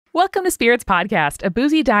Welcome to Spirits Podcast, a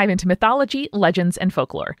boozy dive into mythology, legends, and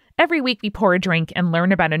folklore. Every week we pour a drink and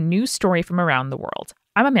learn about a new story from around the world.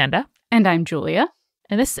 I'm Amanda. And I'm Julia.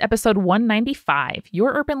 And this is episode 195,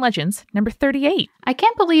 Your Urban Legends, number 38. I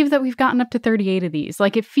can't believe that we've gotten up to 38 of these.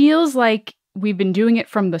 Like, it feels like we've been doing it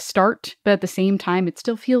from the start, but at the same time, it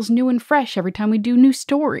still feels new and fresh every time we do new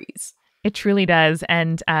stories. It truly does.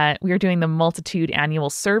 And we are doing the Multitude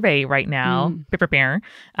annual survey right now,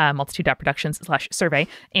 multitude.productions/survey.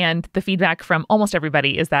 And the feedback from almost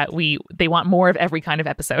everybody is that they want more of every kind of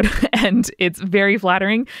episode. And it's very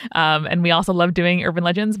flattering. And we also love doing urban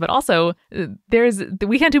legends, but also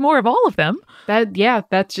we can't do more of all of them.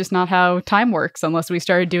 That's just not how time works unless we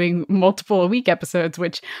started doing multiple a week episodes,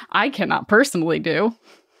 which I cannot personally do.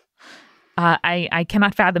 I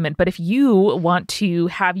cannot fathom it, but if you want to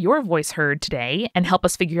have your voice heard today and help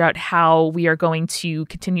us figure out how we are going to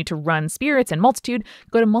continue to run Spirits and Multitude,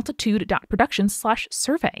 go to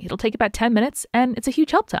multitude.productions/survey. It'll take about 10 minutes, and it's a huge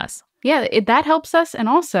help to us. Yeah, that helps us, and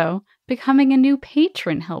also becoming a new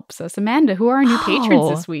patron helps us. Amanda, who are our new patrons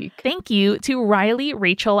this week? Thank you to Riley,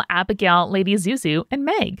 Rachel, Abigail, Lady Zuzu, and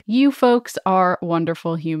Meg. You folks are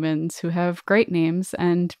wonderful humans who have great names,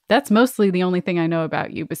 and that's mostly the only thing I know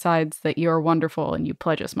about you, besides that you're wonderful and you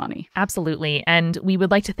pledge us money. Absolutely. And we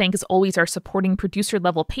would like to thank, as always, our supporting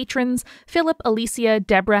producer-level patrons, Philip, Alicia,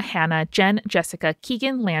 Deborah, Hannah, Jen, Jessica,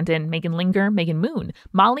 Keegan, Landon, Megan Linger, Megan Moon,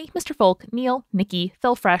 Molly, Mr. Folk, Neil, Nikki,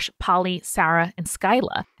 Phil Fresh, Polly, Sarah, and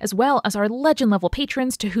Skyla, as well as our legend-level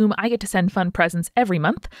patrons to whom I get to send fun presents every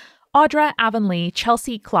month. Audra, Avonlea,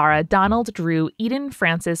 Chelsea, Clara, Donald, Drew, Eden,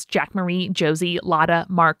 Francis, Jack Marie, Josie, Lotta,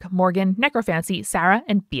 Mark, Morgan, Necrofancy, Sarah,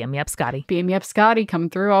 and BM Me Up Scotty. BM Me Up Scotty coming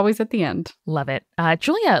through always at the end. Love it.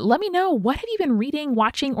 Julia, let me know, what have you been reading,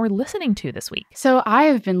 watching, or listening to this week? So I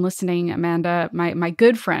have been listening, Amanda, my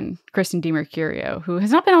good friend, Kristen DiMercurio, who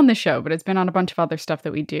has not been on the show, but has been on a bunch of other stuff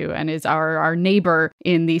that we do and is our neighbor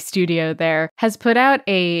in the studio there, has put out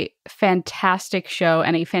a fantastic show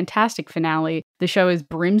and a fantastic finale. The show is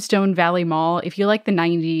Brimstone Valley Mall. If you like the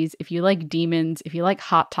 90s, if you like demons, if you like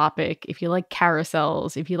Hot Topic, if you like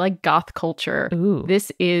carousels, if you like goth culture,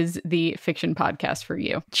 this is the fiction podcast for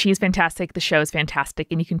you. She's fantastic. The show is fantastic.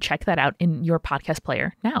 And you can check that out in your podcast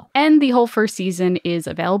player now. And the whole first season is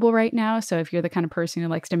available right now. So if you're the kind of person who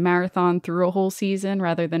likes to marathon through a whole season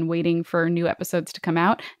rather than waiting for new episodes to come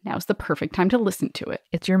out, now's the perfect time to listen to it.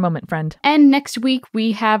 It's your moment, friend. And next week,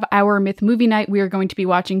 we have our Myth Movie Night. We are going to be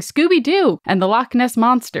watching Scooby-Doo and the Loch Ness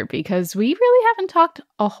Monster, because we really haven't talked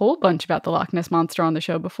a whole bunch about the Loch Ness Monster on the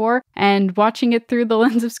show before, and watching it through the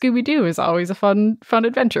lens of Scooby-Doo is always a fun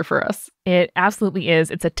adventure for us. It absolutely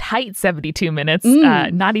is. It's a tight 72 minutes,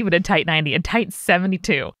 not even a tight 90, a tight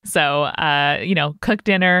 72. So, cook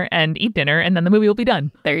dinner and eat dinner, and then the movie will be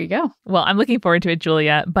done. There you go. Well, I'm looking forward to it,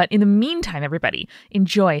 Julia. But in the meantime, everybody,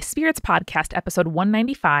 enjoy Spirits Podcast, episode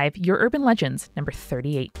 195, Your Urban Legends, number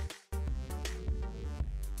 38.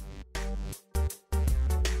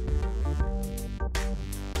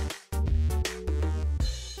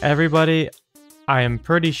 Everybody, I am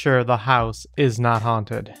pretty sure the house is not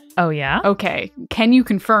haunted. Oh, yeah? Okay. Can you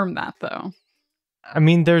confirm that, though? I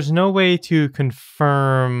mean, there's no way to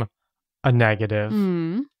confirm a negative.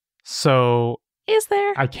 So... Is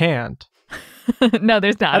there? I can't. No,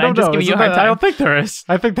 there's not. I don't know. Just giving you a hard time. I don't think there is.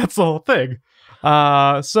 I think that's the whole thing.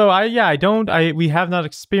 We have not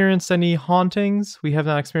experienced any hauntings. We have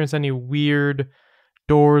not experienced any weird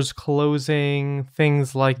doors closing,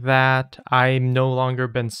 things like that. I've no longer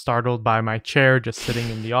been startled by my chair just sitting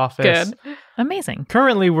in the office. Good. Amazing.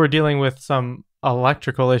 Currently, we're dealing with some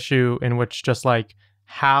electrical issue in which just like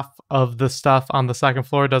half of the stuff on the second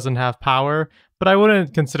floor doesn't have power. But I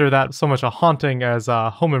wouldn't consider that so much a haunting as a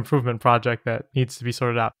home improvement project that needs to be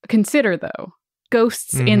sorted out. Consider, though,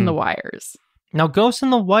 ghosts in the wires. Now, ghosts in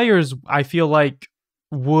the wires, I feel like,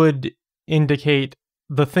 would indicate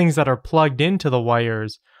the things that are plugged into the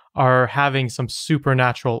wires are having some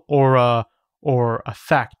supernatural aura or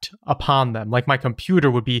effect upon them. Like my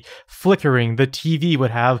computer would be flickering, the TV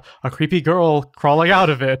would have a creepy girl crawling out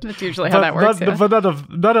of it. That's usually how that works. But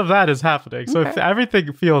none of that is happening. So if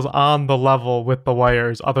everything feels on the level with the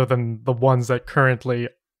wires, other than the ones that currently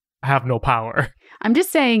have no power. I'm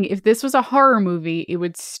just saying, if this was a horror movie, it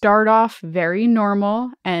would start off very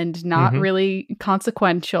normal and not really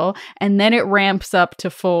consequential, and then it ramps up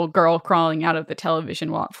to full girl crawling out of the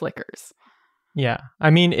television while it flickers. Yeah.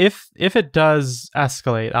 I mean, if it does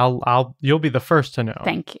escalate, you'll be the first to know.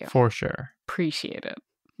 Thank you. For sure. Appreciate it.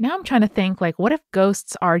 Now I'm trying to think, like, what if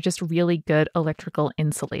ghosts are just really good electrical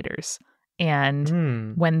insulators?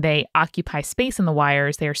 And when they occupy space in the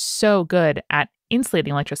wires, they are so good at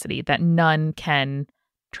insulating electricity that none can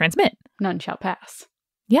transmit. None shall pass.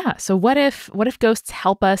 Yeah. So what if ghosts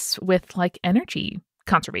help us with like energy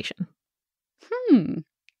conservation?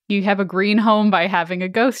 You have a green home by having a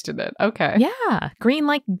ghost in it. Okay. Yeah. Green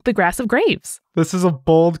like the grass of graves. This is a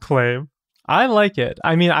bold claim. I like it.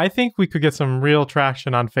 I mean, I think we could get some real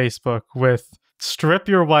traction on Facebook with strip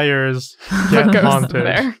your wires, get haunted,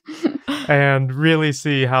 there. and really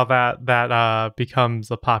see how that becomes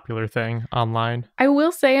a popular thing online. I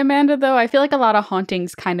will say, Amanda, though, I feel like a lot of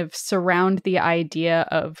hauntings kind of surround the idea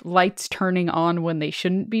of lights turning on when they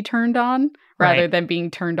shouldn't be turned on, rather than being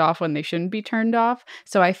turned off when they shouldn't be turned off.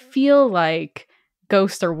 So I feel like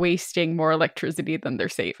ghosts are wasting more electricity than they're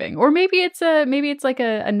saving. Or maybe it's like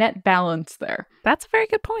a net balance there. That's a very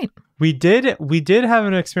good point. We did have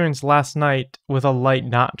an experience last night with a light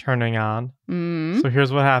not turning on. So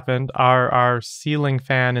here's what happened. Our ceiling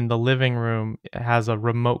fan in the living room has a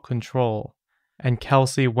remote control, and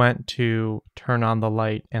Kelsey went to turn on the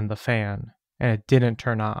light and the fan, and it didn't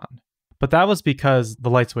turn on. But that was because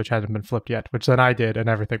the light switch hadn't been flipped yet, which then I did, and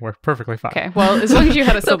everything worked perfectly fine. Okay, well, as long as you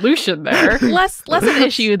had a solution there. Less an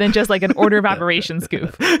issue than just like an order of operations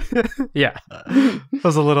goof. Yeah. That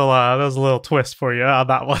was a little twist for you on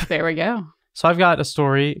that one. There we go. So I've got a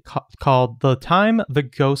story called The Time the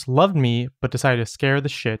Ghost Loved Me But Decided to Scare the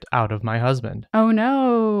Shit Out of My Husband. Oh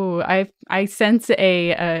no. I sense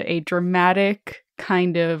a dramatic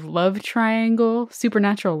kind of love triangle,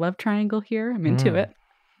 supernatural love triangle here. I'm into it.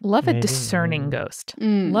 Love a discerning ghost.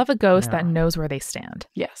 Love a ghost that knows where they stand.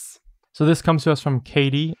 Yes. So this comes to us from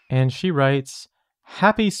Katie, and she writes,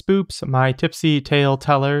 Happy spoops, my tipsy tale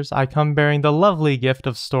tellers. I come bearing the lovely gift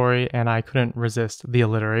of story, and I couldn't resist the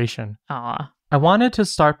alliteration. Aw. I wanted to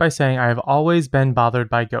start by saying I have always been bothered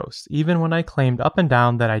by ghosts, even when I claimed up and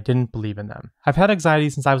down that I didn't believe in them. I've had anxiety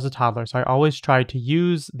since I was a toddler, so I always tried to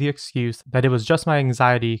use the excuse that it was just my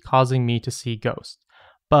anxiety causing me to see ghosts.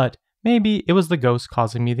 But maybe it was the ghost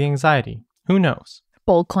causing me the anxiety. Who knows?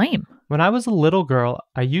 Bold claim. When I was a little girl,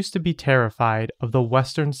 I used to be terrified of the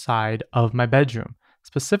western side of my bedroom,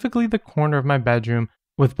 specifically the corner of my bedroom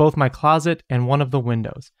with both my closet and one of the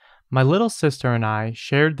windows. My little sister and I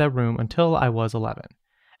shared that room until I was 11.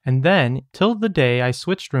 And then, till the day I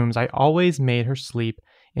switched rooms, I always made her sleep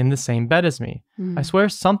in the same bed as me. I swear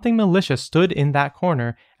something malicious stood in that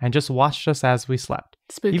corner and just watched us as we slept.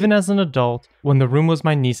 Spooky. Even as an adult, when the room was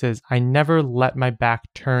my niece's, I never let my back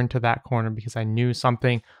turn to that corner because I knew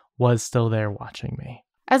something was still there watching me.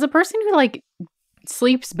 As a person who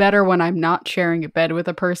sleeps better when I'm not sharing a bed with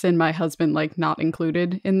a person, my husband not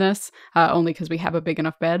included in this, only because we have a big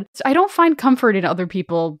enough bed. So I don't find comfort in other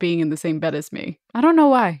people being in the same bed as me. I don't know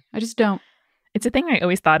why. I just don't. It's a thing I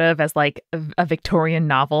always thought of as like a Victorian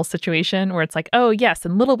novel situation where it's like, oh yes,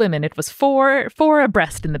 in Little Women it was four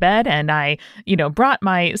abreast in the bed, and I, brought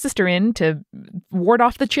my sister in to ward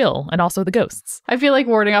off the chill and also the ghosts. I feel like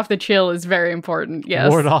warding off the chill is very important. Yes.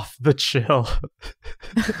 Ward off the chill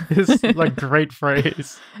is a great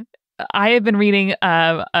phrase. I have been reading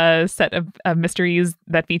a set of mysteries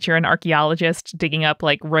that feature an archaeologist digging up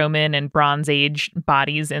Roman and Bronze Age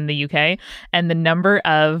bodies in the UK. And the number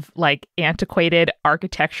of antiquated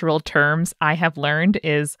architectural terms I have learned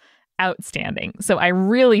is outstanding. So I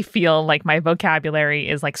really feel like my vocabulary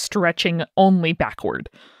is stretching only backward.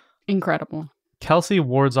 Incredible. Kelsey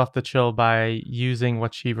wards off the chill by using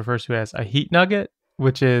what she refers to as a heat nugget,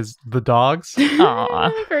 which is the dogs.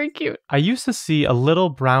 Aww. Very cute. I used to see a little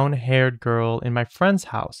brown-haired girl in my friend's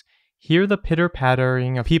house, hear the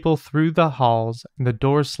pitter-pattering of people through the halls and the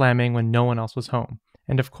doors slamming when no one else was home.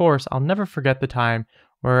 And of course, I'll never forget the time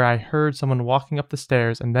where I heard someone walking up the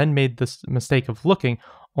stairs and then made the mistake of looking,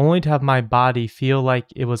 only to have my body feel like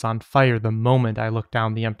it was on fire the moment I looked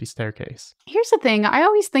down the empty staircase. Here's the thing. I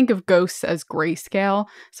always think of ghosts as grayscale.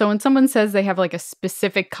 So when someone says they have a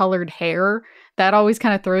specific colored hair, that always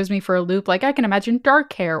kind of throws me for a loop. I can imagine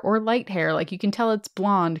dark hair or light hair. You can tell it's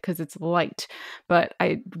blonde because it's light. But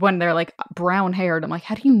when they're brown haired, I'm like,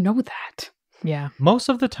 how do you know that? Yeah. Most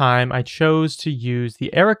of the time, I chose to use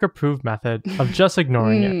the Eric-approved method of just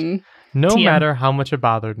ignoring it, no TM. matter how much it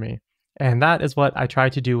bothered me. And that is what I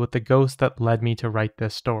tried to do with the ghost that led me to write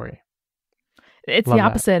this story. It's Love the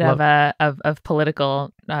that. opposite of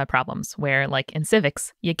political problems, where in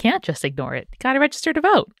civics, you can't just ignore it. You got to register to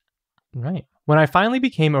vote. Right. When I finally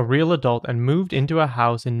became a real adult and moved into a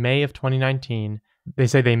house in May of 2019, they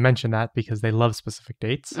say they mention that because they love specific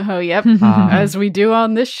dates. Oh, yep. As we do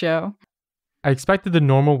on this show. I expected the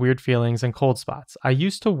normal weird feelings and cold spots. I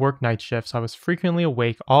used to work night shifts, so I was frequently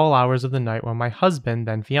awake all hours of the night while my husband,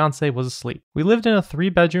 then fiance, was asleep. We lived in a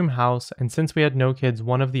 3-bedroom house, and since we had no kids,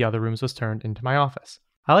 one of the other rooms was turned into my office.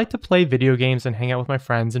 I like to play video games and hang out with my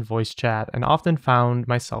friends and voice chat, and often found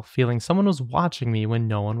myself feeling someone was watching me when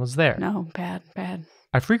no one was there. No, bad.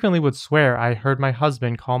 I frequently would swear I heard my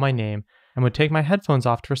husband call my name and would take my headphones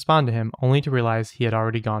off to respond to him, only to realize he had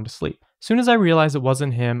already gone to sleep. As soon as I realized it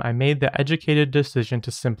wasn't him, I made the educated decision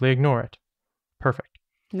to simply ignore it. Perfect.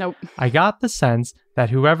 Nope. I got the sense that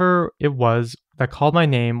whoever it was that called my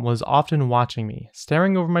name was often watching me,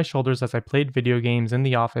 staring over my shoulders as I played video games in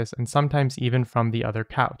the office and sometimes even from the other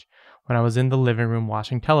couch when I was in the living room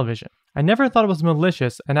watching television. I never thought it was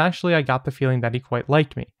malicious, and actually I got the feeling that he quite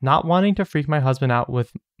liked me. Not wanting to freak my husband out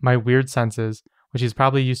with my weird senses, which he's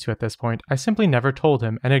probably used to at this point, I simply never told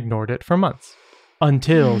him and ignored it for months.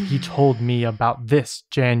 Until he told me about this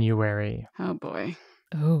January. Oh boy.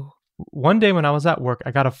 Oh. One day when I was at work,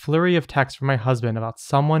 I got a flurry of texts from my husband about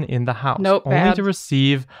someone in the house, Nope, only bad. to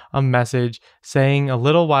receive a message saying a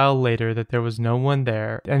little while later that there was no one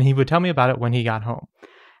there, and he would tell me about it when he got home.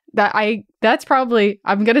 That's probably,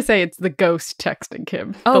 I'm going to say it's the ghost texting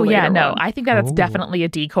Kim. Oh, the yeah, later no. one. I think that's Ooh. definitely a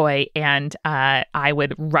decoy, and I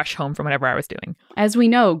would rush home from whatever I was doing. As we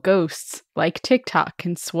know, ghosts, like TikTok,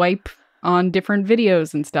 can swipe on different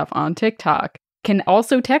videos and stuff on TikTok. Can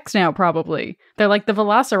also text now, probably. They're like the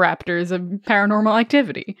velociraptors of paranormal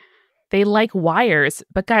activity. They like wires,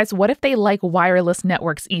 but guys, what if they like wireless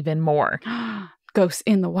networks even more? Ghosts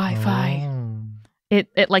in the Wi-Fi. Oh.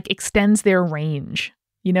 It like extends their range.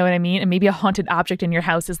 You know what I mean? And maybe a haunted object in your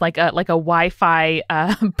house is like a Wi-Fi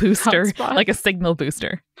booster, Hotspot. like a signal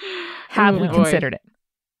booster. Have we boy. considered it?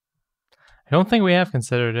 I don't think we have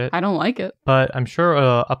considered it, I don't like it. but I'm sure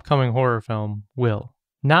an upcoming horror film will.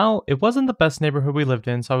 Now, it wasn't the best neighborhood we lived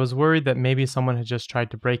in, so I was worried that maybe someone had just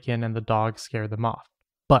tried to break in and the dogs scared them off.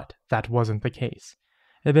 But that wasn't the case.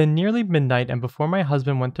 It had been nearly midnight, and before my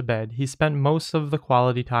husband went to bed, he spent most of the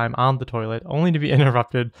quality time on the toilet, only to be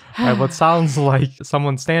interrupted by what sounds like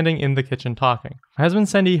someone standing in the kitchen talking. My husband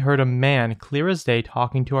said he heard a man clear as day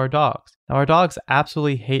talking to our dogs. Now, our dogs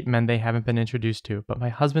absolutely hate men they haven't been introduced to, but my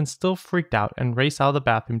husband still freaked out and raced out of the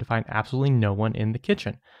bathroom to find absolutely no one in the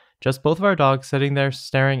kitchen. Just both of our dogs sitting there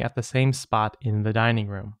staring at the same spot in the dining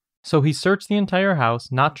room. So he searched the entire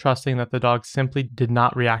house, not trusting that the dogs simply did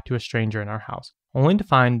not react to a stranger in our house, only to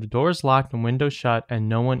find the doors locked and windows shut and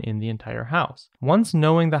no one in the entire house. Once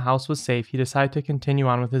knowing the house was safe, he decided to continue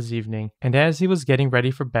on with his evening, and as he was getting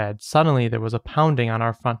ready for bed, suddenly there was a pounding on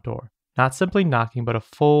our front door. Not simply knocking, but a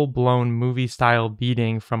full-blown movie-style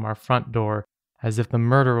beating from our front door, as if the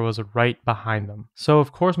murderer was right behind them. So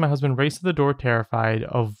of course my husband raced to the door terrified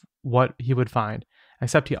of what he would find,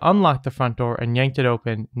 except he unlocked the front door and yanked it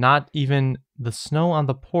open. Not even the snow on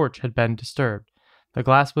the porch had been disturbed. The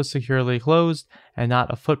glass was securely closed, and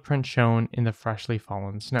not a footprint shown in the freshly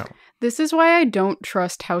fallen snow. This is why I don't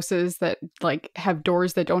trust houses that like have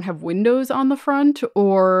doors that don't have windows on the front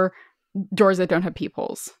or doors that don't have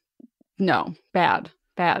peepholes. No, bad.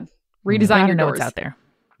 Redesign I your don't know doors. what's out there.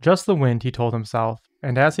 Just the wind, he told himself,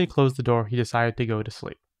 and as he closed the door, he decided to go to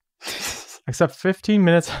sleep. Except 15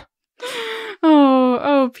 minutes...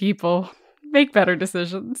 Oh, people. Make better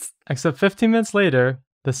decisions. Except 15 minutes later,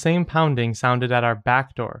 the same pounding sounded at our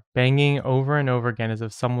back door, banging over and over again as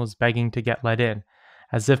if someone was begging to get let in,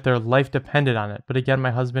 as if their life depended on it. But again,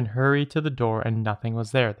 my husband hurried to the door and nothing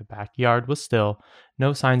was there. The backyard was still,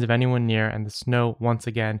 no signs of anyone near, and the snow once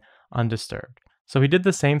again undisturbed. So he did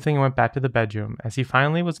the same thing and went back to the bedroom. As he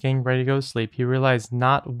finally was getting ready to go to sleep, he realized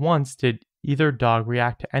not once did either dog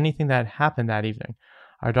react to anything that had happened that evening.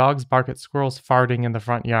 Our dogs barked at squirrels farting in the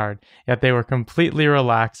front yard, yet they were completely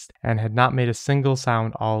relaxed and had not made a single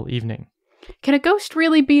sound all evening. Can a ghost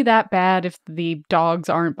really be that bad if the dogs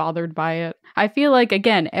aren't bothered by it? I feel like,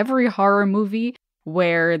 again, every horror movie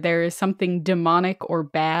where there is something demonic or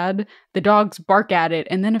bad, the dogs bark at it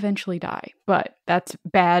and then eventually die. But that's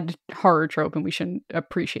bad horror trope and we shouldn't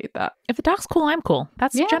appreciate that. If the dog's cool, I'm cool.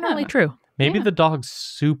 That's Yeah. generally true. Maybe Yeah. the dog's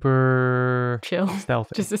super Chill.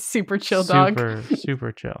 stealthy. Just a super chill dog.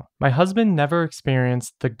 Super chill. My husband never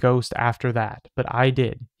experienced the ghost after that, but I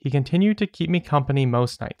did. He continued to keep me company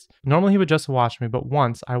most nights. Normally he would just watch me, but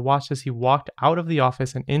once I watched as he walked out of the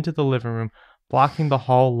office and into the living room, blocking the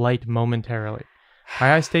hall light momentarily.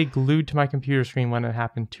 My eyes stayed glued to my computer screen when it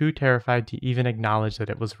happened, too terrified to even acknowledge that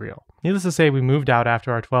it was real. Needless to say, we moved out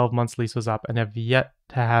after our 12 months lease was up and have yet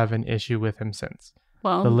to have an issue with him since.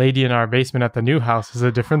 Well, The lady in our basement at the new house is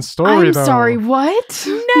a different story, I'm though. sorry, what?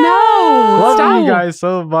 No! Love Stop. you guys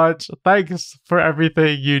so much. Thanks for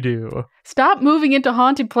everything you do. Stop moving into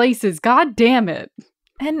haunted places. God damn it.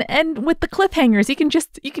 And with the cliffhangers, you can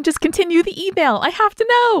just continue the email. I have to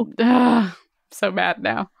know. Ugh, so mad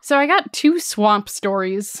now. So I got 2 swamp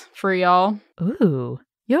stories for y'all. Ooh.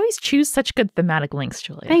 You always choose such good thematic links,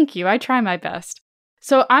 Julia. Thank you. I try my best.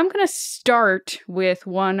 So I'm going to start with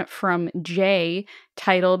one from Jay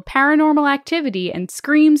titled Paranormal Activity and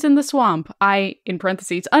Screams in the Swamp. I, in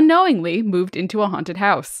parentheses, unknowingly moved into a haunted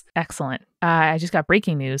house. Excellent. I just got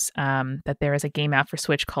breaking news that there is a game out for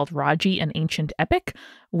Switch called Raji, an Ancient Epic,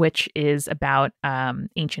 which is about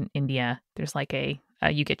ancient India. There's like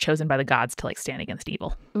you get chosen by the gods to like stand against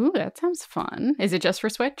evil. Ooh, that sounds fun. Is it just for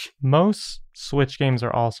Switch? Most Switch games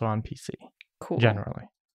are also on PC. Cool. Generally.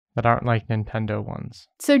 That aren't like Nintendo ones.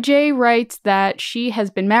 So Jay writes that she has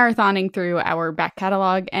been marathoning through our back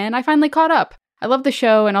catalog, and I finally caught up. I love the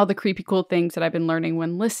show and all the creepy cool things that I've been learning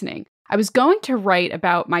when listening. I was going to write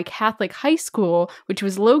about my Catholic high school, which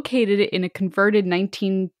was located in a converted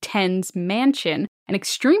 1910s mansion and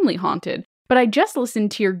extremely haunted, but I just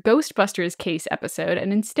listened to your Ghostbusters case episode,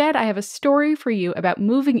 and instead I have a story for you about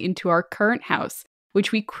moving into our current house,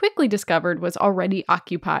 which we quickly discovered was already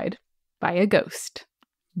occupied by a ghost.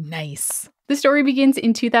 Nice. The story begins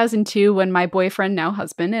in 2002 when my boyfriend, now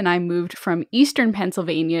husband, and I moved from eastern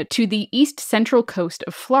Pennsylvania to the east central coast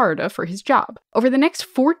of Florida for his job. Over the next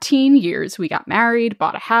 14 years, we got married,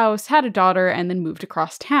 bought a house, had a daughter, and then moved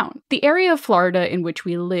across town. The area of Florida in which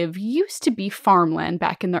we live used to be farmland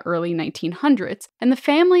back in the early 1900s, and the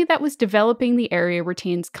family that was developing the area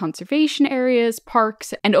retains conservation areas,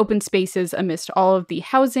 parks, and open spaces amidst all of the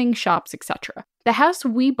housing, shops, etc. The house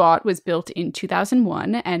we bought was built in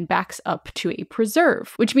 2001 and backs up to a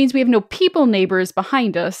preserve, which means we have no people neighbors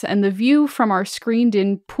behind us, and the view from our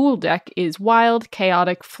screened-in pool deck is wild,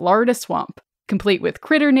 chaotic Florida swamp, complete with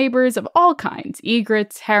critter neighbors of all kinds: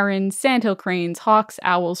 egrets, herons, sandhill cranes, hawks,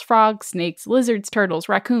 owls, frogs, snakes, lizards, turtles,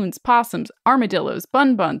 raccoons, possums, armadillos,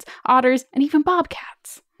 bunbuns, otters, and even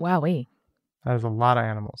bobcats. Wowee. That is a lot of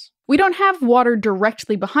animals. We don't have water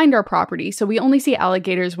directly behind our property, so we only see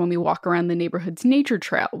alligators when we walk around the neighborhood's nature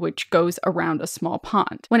trail, which goes around a small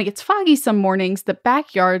pond. When it gets foggy some mornings, the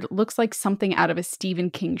backyard looks like something out of a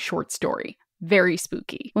Stephen King short story. Very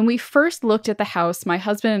spooky. When we first looked at the house, my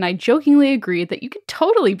husband and I jokingly agreed that you could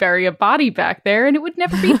totally bury a body back there and it would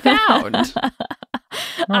never be found.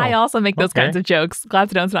 I also make those kinds of jokes. Glad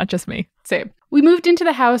to know it's not just me. Same. We moved into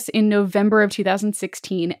the house in November of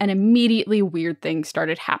 2016, and immediately weird things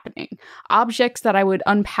started happening. Objects that I would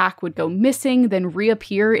unpack would go missing, then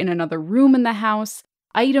reappear in another room in the house.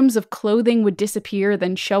 Items of clothing would disappear,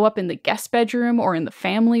 then show up in the guest bedroom or in the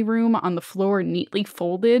family room on the floor neatly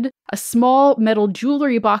folded. A small metal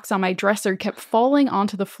jewelry box on my dresser kept falling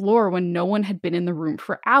onto the floor when no one had been in the room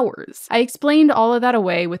for hours. I explained all of that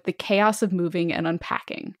away with the chaos of moving and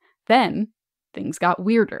unpacking. Then, things got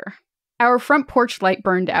weirder. Our front porch light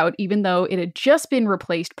burned out, even though it had just been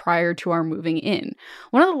replaced prior to our moving in.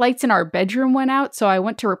 One of the lights in our bedroom went out, so I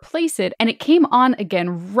went to replace it, and it came on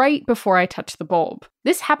again right before I touched the bulb.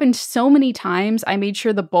 This happened so many times, I made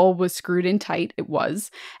sure the bulb was screwed in tight, it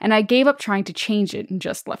was, and I gave up trying to change it and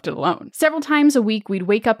just left it alone. Several times a week, we'd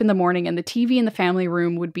wake up in the morning and the TV in the family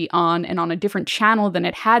room would be on and on a different channel than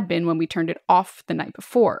it had been when we turned it off the night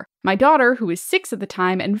before. My daughter, who was 6 at the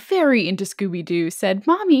time and very into Scooby-Doo, said,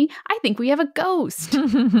 "Mommy, I think we have a ghost."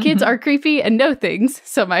 Kids are creepy and know things,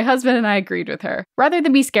 so my husband and I agreed with her. Rather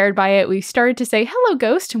than be scared by it, we started to say, "Hello,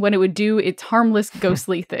 ghost," when it would do its harmless,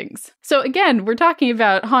 ghostly things. So again, we're talking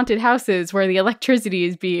about haunted houses where the electricity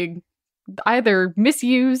is being either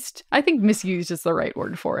misused. I think misused is the right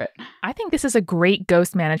word for it. I think this is a great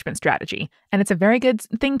ghost management strategy, and it's a very good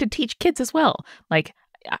thing to teach kids as well. Like,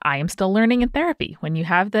 I am still learning in therapy. When you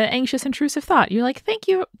have the anxious, intrusive thought, you're like, thank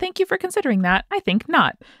you for considering that. I think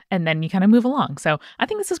not. And then you kind of move along. So I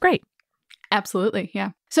think this is great. Absolutely,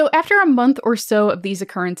 yeah. So after a month or so of these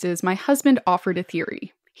occurrences, my husband offered a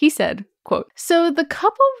theory. He said, quote, "So the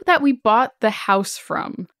couple that we bought the house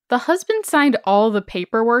from, the husband signed all the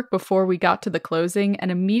paperwork before we got to the closing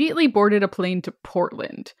and immediately boarded a plane to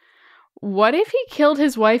Portland. What if he killed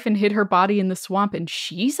his wife and hid her body in the swamp and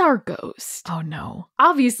she's our ghost?" Oh no.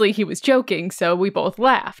 Obviously he was joking, so we both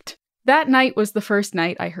laughed. That night was the first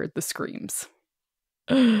night I heard the screams.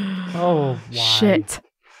 Oh, why? Shit.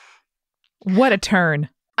 What a turn.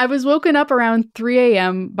 I was woken up around 3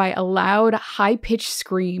 a.m. by a loud, high-pitched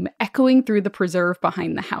scream echoing through the preserve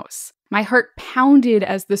behind the house. My heart pounded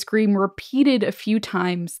as the scream repeated a few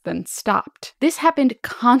times, then stopped. This happened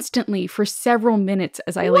constantly for several minutes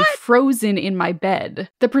as I lay frozen in my bed.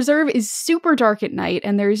 The preserve is super dark at night,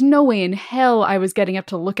 and there is no way in hell I was getting up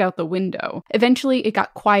to look out the window. Eventually, it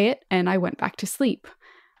got quiet, and I went back to sleep.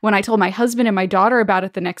 When I told my husband and my daughter about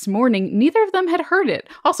it the next morning, neither of them had heard it.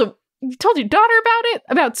 Also, you told your daughter about it?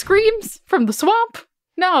 About screams from the swamp?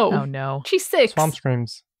 No. Oh no. She's 6. Swamp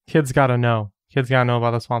screams. Kids gotta know. Kids gotta know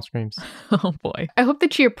about the swamp screams. Oh boy. I hope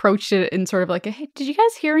that she approached it in sort of like, hey, did you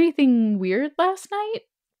guys hear anything weird last night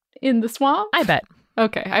in the swamp? I bet.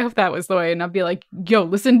 Okay, I hope that was the way. And I'd be like, yo,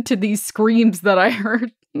 listen to these screams that I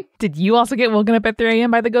heard. Did you also get woken up at 3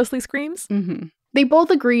 a.m. by the ghostly screams? Mm-hmm. They both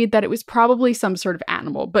agreed that it was probably some sort of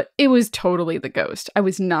animal, but it was totally the ghost. I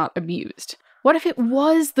was not amused. What if it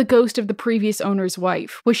was the ghost of the previous owner's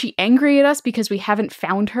wife? Was she angry at us because we haven't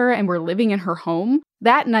found her and we're living in her home?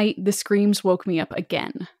 That night, the screams woke me up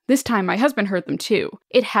again. This time, my husband heard them too.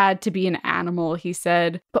 It had to be an animal, he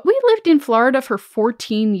said. But we lived in Florida for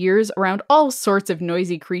 14 years around all sorts of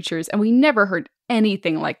noisy creatures, and we never heard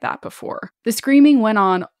anything like that before. The screaming went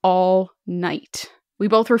on all night. We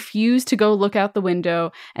both refused to go look out the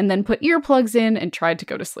window and then put earplugs in and tried to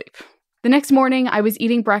go to sleep. The next morning, I was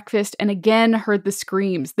eating breakfast and again heard the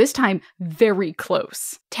screams, this time very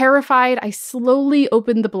close. Terrified, I slowly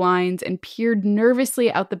opened the blinds and peered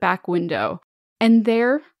nervously out the back window. And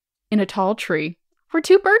there, in a tall tree, were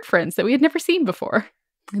 2 bird friends that we had never seen before.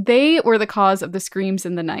 They were the cause of the screams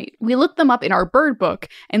in the night. We looked them up in our bird book,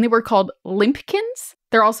 and they were called limpkins.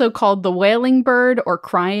 They're also called the wailing bird or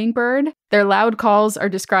crying bird. Their loud calls are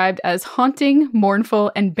described as haunting,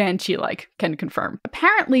 mournful, and banshee-like, can confirm.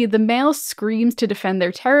 Apparently, the male screams to defend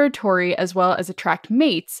their territory as well as attract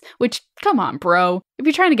mates, which, come on, bro. If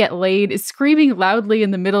you're trying to get laid, is screaming loudly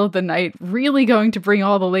in the middle of the night really going to bring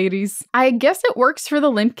all the ladies? I guess it works for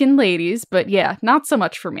the limpkin ladies, but yeah, not so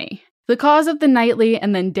much for me. The cause of the nightly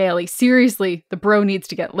and then daily, seriously, the bro needs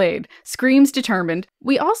to get laid, screams determined.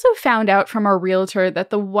 We also found out from our realtor that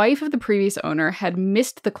the wife of the previous owner had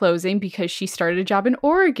missed the closing because she started a job in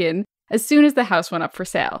Oregon as soon as the house went up for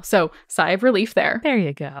sale. So, sigh of relief there. There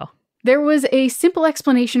you go. There was a simple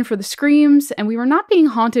explanation for the screams, and we were not being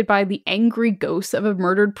haunted by the angry ghosts of a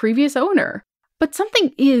murdered previous owner. But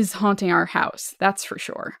something is haunting our house, that's for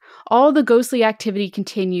sure. All the ghostly activity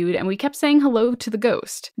continued, and we kept saying hello to the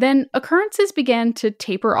ghost. Then occurrences began to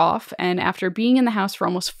taper off, and after being in the house for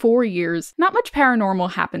almost 4 years, not much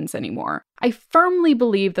paranormal happens anymore. I firmly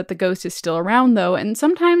believe that the ghost is still around though, and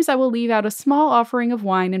sometimes I will leave out a small offering of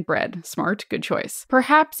wine and bread. Smart, good choice.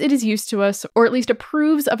 Perhaps it is used to us, or at least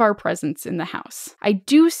approves of our presence in the house. I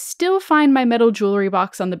do still find my metal jewelry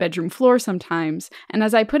box on the bedroom floor sometimes, and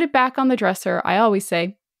as I put it back on the dresser, I always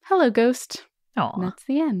say, hello, ghost. Aw. And that's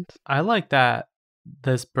the end. I like that.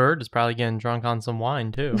 This bird is probably getting drunk on some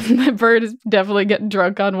wine too. That bird is definitely getting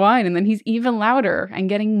drunk on wine, and then he's even louder and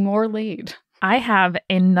getting more laid. I have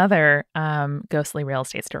another ghostly real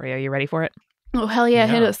estate story. Are you ready for it? Oh, hell yeah,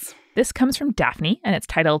 hit us. This comes from Daphne, and it's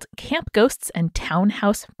titled Camp Ghosts and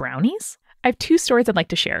Townhouse Brownies. I have 2 stories I'd like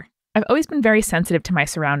to share. I've always been very sensitive to my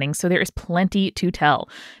surroundings, so there is plenty to tell.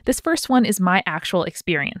 This first one is my actual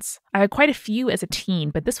experience. I had quite a few as a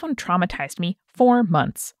teen, but this one traumatized me for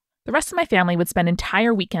months. The rest of my family would spend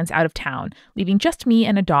entire weekends out of town, leaving just me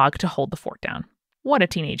and a dog to hold the fort down. What a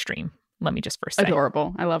teenage dream, let me just first say.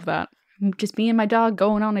 Adorable. I love that. Just me and my dog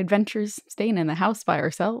going on adventures, staying in the house by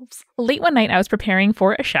ourselves. Late one night, I was preparing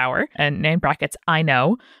for a shower, and in brackets, I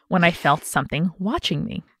know, when I felt something watching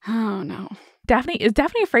me. Oh, no. Is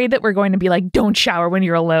Daphne afraid that we're going to be like, don't shower when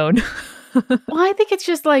you're alone? Well, I think it's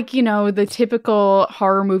just like, you know, the typical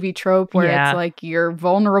horror movie trope where it's like you're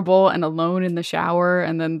vulnerable and alone in the shower,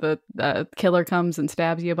 and then the killer comes and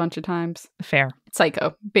stabs you a bunch of times. Fair.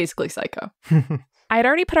 Psycho. Basically psycho. I had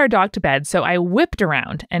already put our dog to bed, so I whipped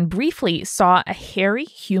around and briefly saw a hairy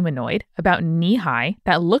humanoid about knee-high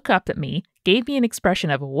that looked up at me, gave me an expression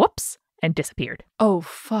of whoops, and disappeared. Oh,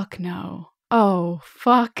 fuck no. Oh,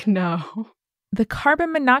 fuck no. The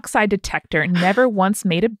carbon monoxide detector never once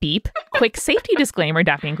made a beep. Quick safety disclaimer,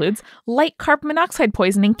 Daphne includes, light carbon monoxide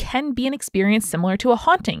poisoning can be an experience similar to a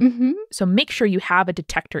haunting. Mm-hmm. So make sure you have a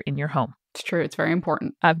detector in your home. It's true. It's very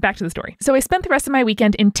important. Back to the story. So I spent the rest of my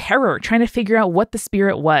weekend in terror trying to figure out what the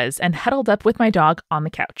spirit was and huddled up with my dog on the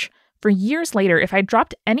couch. For years later, if I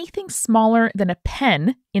dropped anything smaller than a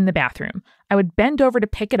pen in the bathroom, I would bend over to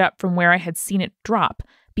pick it up from where I had seen it drop,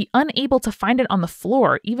 be unable to find it on the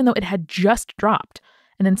floor even though it had just dropped,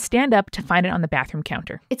 and then stand up to find it on the bathroom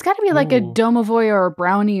counter. It's got to be like a domovoy or a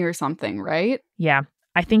brownie or something, right? Yeah.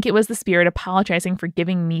 I think it was the spirit apologizing for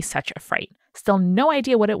giving me such a fright. Still no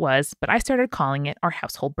idea what it was, but I started calling it our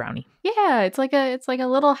household brownie. Yeah, it's like a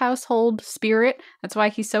little household spirit. That's why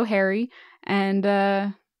he's so hairy. And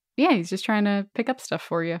yeah, he's just trying to pick up stuff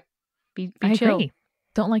for you. Be I chill. agree.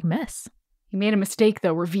 Don't like mess. He made a mistake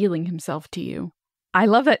though, revealing himself to you. I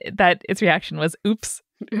love that its reaction was oops.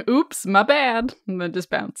 Oops, my bad. And then just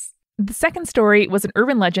bounce. The second story was an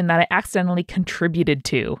urban legend that I accidentally contributed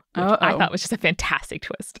to, which I thought was just a fantastic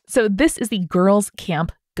twist. So this is the girls'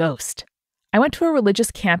 camp ghost. I went to a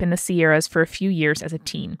religious camp in the Sierras for a few years as a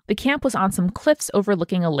teen. The camp was on some cliffs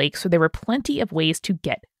overlooking a lake, so there were plenty of ways to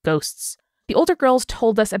get ghosts. The older girls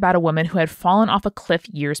told us about a woman who had fallen off a cliff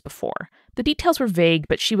years before. The details were vague,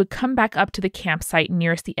 but she would come back up to the campsite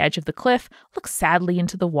nearest the edge of the cliff, look sadly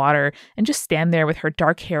into the water, and just stand there with her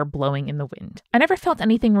dark hair blowing in the wind. I never felt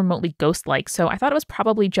anything remotely ghost-like, so I thought it was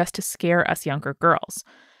probably just to scare us younger girls.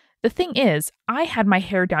 The thing is, I had my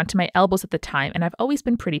hair down to my elbows at the time, and I've always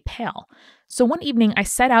been pretty pale. So one evening, I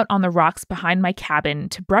set out on the rocks behind my cabin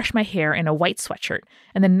to brush my hair in a white sweatshirt,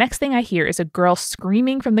 and the next thing I hear is a girl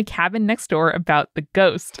screaming from the cabin next door about the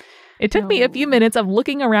ghost. It took me a few minutes of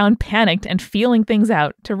looking around, panicked, and feeling things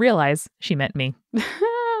out to realize she meant me.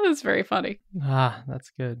 That's very funny. Ah,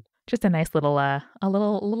 that's good. Just a nice little, a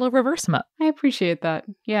little reverse mup. I appreciate that.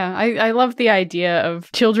 Yeah, I love the idea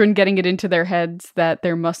of children getting it into their heads that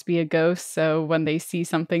there must be a ghost. So when they see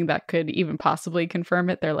something that could even possibly confirm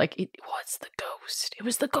it, they're like, it was the ghost. It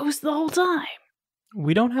was the ghost the whole time.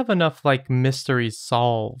 We don't have enough mysteries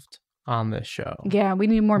solved on this show. Yeah, we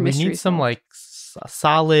need more mysteries. We need some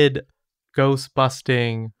solid ghost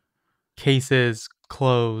busting cases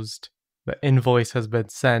closed. The invoice has been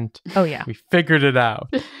sent. Oh yeah. We figured it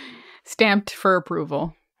out. Stamped for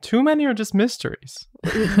approval. Too many are just mysteries.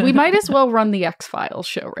 We might as well run the X-Files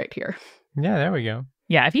show right here. Yeah, there we go.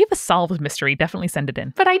 Yeah, if you have a solved mystery, definitely send it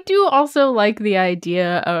in. But I do also like the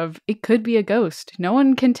idea of it could be a ghost. No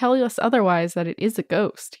one can tell us otherwise that it is a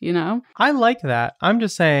ghost, you know? I like that. I'm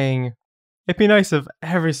just saying it'd be nice if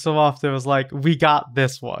every so often it was like, we got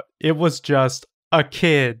this one. It was just a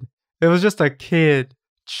kid. It was just a kid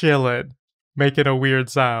chilling, making a weird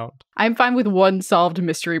sound. I'm fine with one solved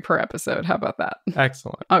mystery per episode. How about that?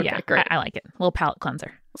 Excellent. Okay, yeah, great. I like it. A little palate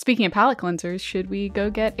cleanser. Speaking of palate cleansers, should we go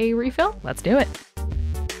get a refill? Let's do it.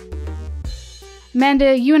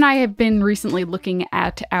 Amanda, you and I have been recently looking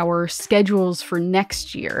at our schedules for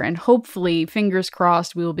next year, and hopefully, fingers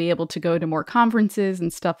crossed, we will be able to go to more conferences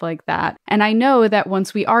and stuff like that. And I know that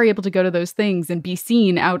once we are able to go to those things and be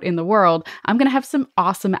seen out in the world, I'm going to have some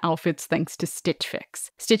awesome outfits thanks to Stitch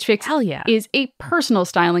Fix. Stitch Fix Hell yeah. is a personal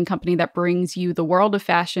styling company that brings you the world of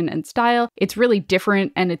fashion and style. It's really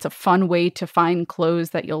different, and it's a fun way to find clothes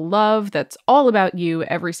that you'll love that's all about you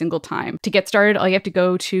every single time. To get started, all you have to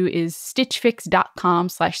go to is stitchfix.com/spirits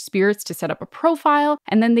to set up a profile,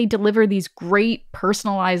 and then they deliver these great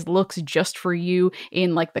personalized looks just for you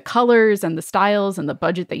in the colors and the styles and the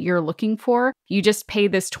budget that you're looking for. You just pay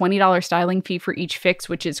this $20 styling fee for each fix,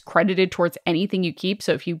 which is credited towards anything you keep.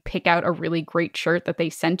 So if you pick out a really great shirt that they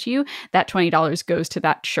sent you, that $20 goes to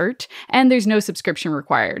that shirt, and there's no subscription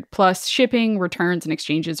required. Plus, shipping, returns, and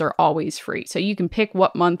exchanges are always free. So you can pick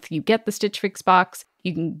what month you get the Stitch Fix box.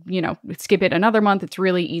 You can, skip it another month. It's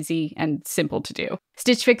really easy and simple to do.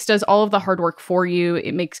 Stitch Fix does all of the hard work for you.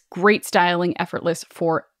 It makes great styling effortless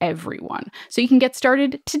for everyone. So you can get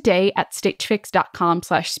started today at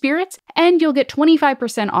stitchfix.com/spirits, and you'll get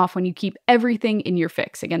 25% off when you keep everything in your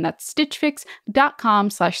fix. Again, that's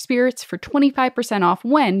stitchfix.com/spirits for 25% off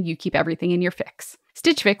when you keep everything in your fix.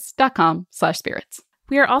 stitchfix.com/spirits.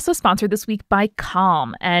 We are also sponsored this week by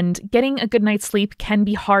Calm, and getting a good night's sleep can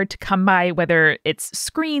be hard to come by, whether it's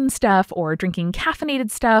screen stuff or drinking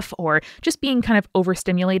caffeinated stuff or just being kind of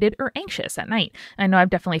overstimulated or anxious at night. I know I've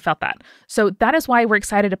definitely felt that. So that is why we're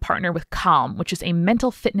excited to partner with Calm, which is a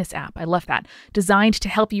mental fitness app. I love that. Designed to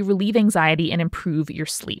help you relieve anxiety and improve your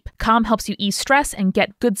sleep. Calm helps you ease stress and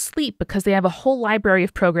get good sleep because they have a whole library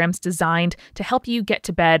of programs designed to help you get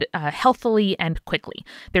to bed healthily and quickly.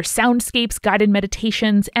 There's soundscapes, guided meditations,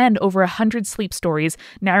 and over 100 sleep stories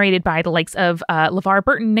narrated by the likes of LeVar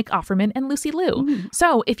Burton, Nick Offerman, and Lucy Liu.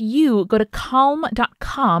 So if you go to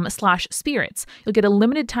calm.com/spirits, you'll get a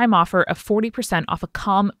limited time offer of 40% off a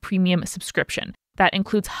Calm premium subscription. That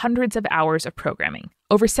includes hundreds of hours of programming.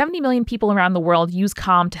 Over 70 million people around the world use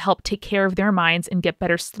Calm to help take care of their minds and get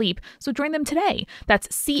better sleep, so join them today. That's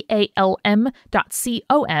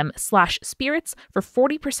calm.com/spirits for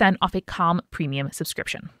 40% off a Calm premium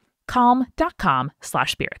subscription.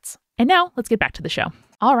 calm.com/spirits. And now let's get back to the show.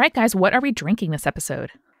 All right, guys, what are we drinking this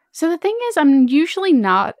episode? So the thing is, I'm usually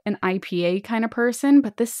not an IPA kind of person,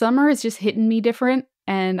 but this summer is just hitting me different.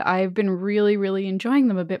 And I've been really, really enjoying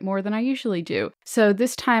them a bit more than I usually do. So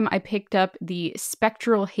this time I picked up the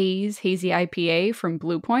Spectral Haze Hazy IPA from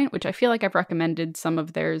Blue Point, which I feel like I've recommended some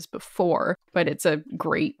of theirs before, but it's a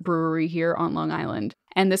great brewery here on Long Island.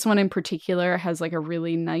 And this one in particular has a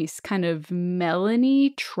really nice kind of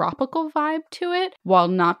melony tropical vibe to it while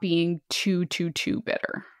not being too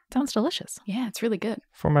bitter. Sounds delicious. Yeah, it's really good.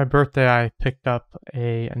 For my birthday, I picked up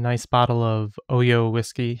a nice bottle of Oyo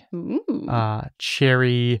whiskey. Ooh.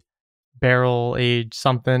 Cherry barrel aged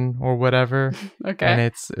something or whatever. Okay. And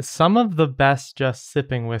it's some of the best just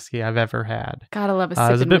sipping whiskey I've ever had. Gotta love a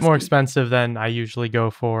sipping It's a bit more whiskey. expensive than I usually go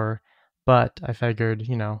for, but I figured,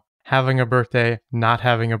 having a birthday, not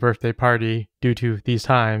having a birthday party due to these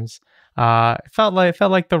times, it felt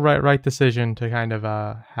like the right decision to kind of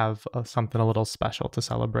have something a little special to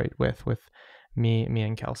celebrate with me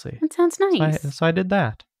and Kelsey. That sounds nice. So I did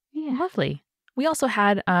that. Yeah, lovely. We also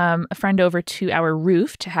had a friend over to our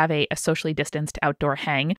roof to have a socially distanced outdoor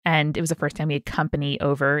hang, and it was the first time we had company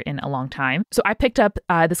over in a long time. So I picked up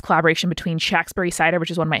this collaboration between Shacksbury Cider, which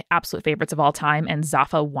is one of my absolute favorites of all time, and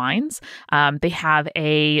Zaffa Wines. They have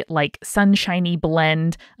a sunshiny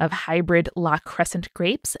blend of hybrid La Crescent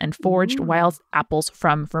grapes and foraged wild apples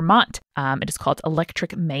from Vermont. It is called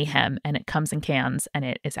Electric Mayhem, and it comes in cans, and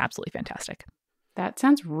it is absolutely fantastic. That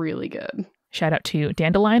sounds really good. Shout out to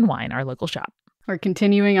Dandelion Wine, our local shop. We're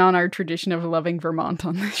continuing on our tradition of loving Vermont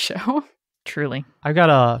on this show. Truly. I got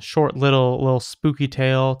a short little spooky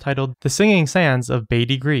tale titled The Singing Sands of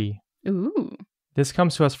Beatty Gree. Ooh. This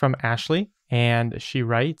comes to us from Ashley, and she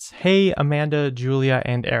writes, Hey, Amanda, Julia,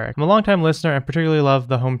 and Eric. I'm a longtime listener and particularly love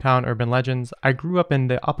the hometown urban legends. I grew up in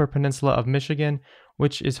the Upper Peninsula of Michigan,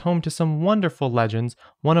 which is home to some wonderful legends.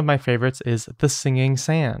 One of my favorites is The Singing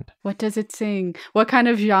Sand. What does it sing? What kind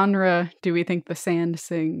of genre do we think the sand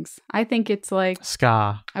sings? I think it's like...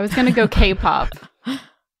 ska. I was going to go K-pop.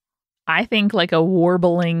 I think like a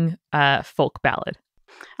warbling folk ballad.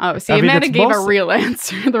 Oh, see, Amanda gave a real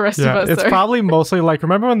answer. The rest of us it's are... probably mostly like,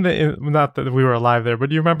 remember not that we were alive there,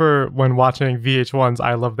 but you remember when watching VH1's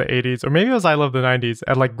I Love the 80s, or maybe it was I Love the 90s,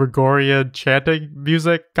 and like Gregorian chanting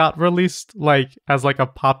music got released as a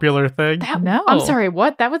popular thing? No. I'm sorry,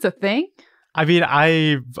 what? That was a thing? I mean,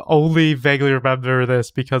 I only vaguely remember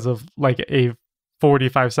this because of like a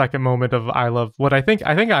 45-second moment of I think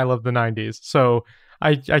I Love the 90s. So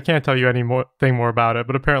I can't tell you anything more about it,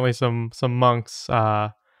 but apparently some monks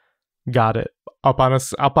got it up on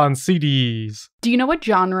CDs. Do you know what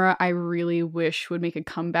genre I really wish would make a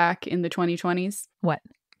comeback in the 2020s? What?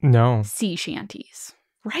 No. Sea shanties.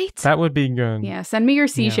 Right? That would be good. Yeah, send me your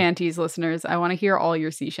sea shanties, listeners. I want to hear all your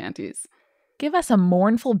sea shanties. Give us a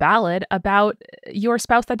mournful ballad about your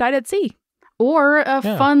spouse that died at sea. Or a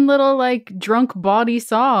fun little drunk bawdy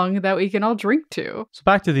song that we can all drink to. So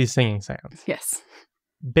back to these singing sands. Yes.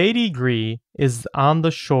 Beatty Gree is on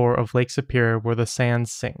the shore of Lake Superior where the sand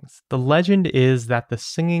sings. The legend is that the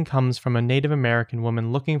singing comes from a Native American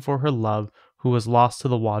woman looking for her love who was lost to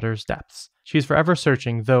the water's depths. She is forever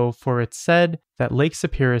searching, though, for it's said that Lake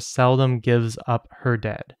Superior seldom gives up her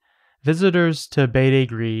dead. Visitors to Beatty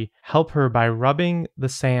Gree help her by rubbing the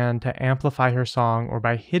sand to amplify her song or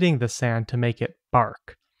by hitting the sand to make it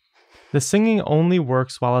bark. The singing only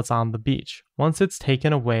works while it's on the beach. Once it's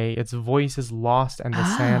taken away, its voice is lost and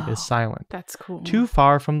the sand is silent. That's cool. Too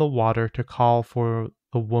far from the water to call for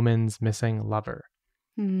the woman's missing lover.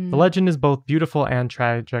 The legend is both beautiful and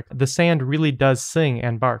tragic. The sand really does sing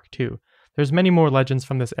and bark too. There's many more legends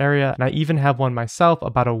from this area, and I even have one myself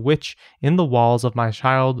about a witch in the walls of my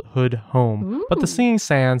childhood home. Ooh. But the singing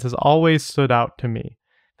sands has always stood out to me.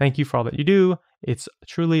 Thank you for all that you do. It's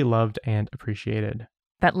truly loved and appreciated.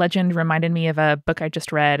 That legend reminded me of a book I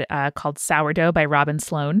just read called Sourdough by Robin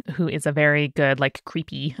Sloan, who is a very good,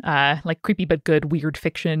 creepy but good weird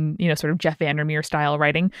fiction, sort of Jeff Vandermeer style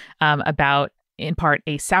writing about, in part,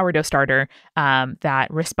 a sourdough starter that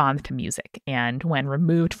responds to music. And when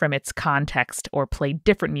removed from its context or played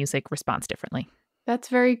different music, responds differently. That's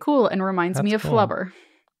very cool and reminds me of Flubber.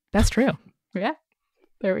 That's true. Yeah.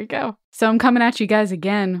 There we go. So I'm coming at you guys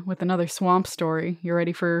again with another swamp story. You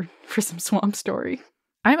ready for some swamp story?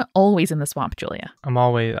 I'm always in the swamp, Julia. I'm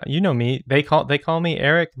always, you know me. They call me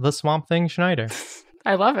Eric the Swamp Thing Schneider.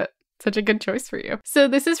 I love it. Such a good choice for you. So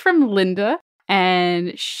this is from Linda,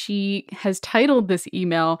 and she has titled this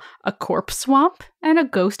email "A Corpse Swamp and a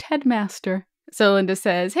Ghost Headmaster." So Linda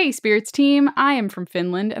says, "Hey, Spirits team, I am from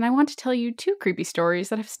Finland, and I want to tell you 2 creepy stories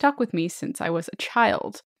that have stuck with me since I was a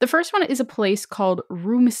child. The first one is a place called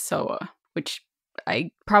Ruumissoa, which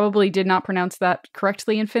I probably did not pronounce that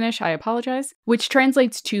correctly in Finnish, I apologize, which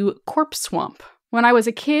translates to corpse swamp. When I was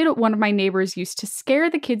a kid, one of my neighbors used to scare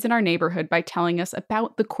the kids in our neighborhood by telling us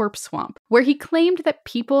about the corpse swamp, where he claimed that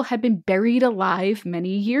people had been buried alive many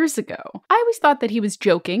years ago. I always thought that he was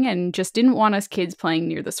joking and just didn't want us kids playing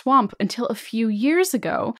near the swamp until a few years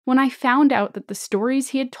ago when I found out that the stories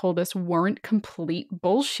he had told us weren't complete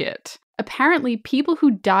bullshit. Apparently, people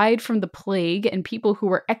who died from the plague and people who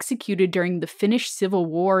were executed during the Finnish Civil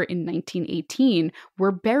War in 1918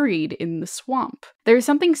 were buried in the swamp. There is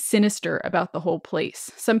something sinister about the whole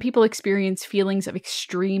place. Some people experience feelings of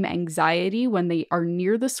extreme anxiety when they are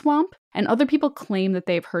near the swamp. and other people claim that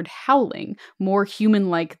they've heard howling, more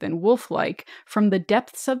human-like than wolf-like, from the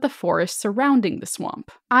depths of the forest surrounding the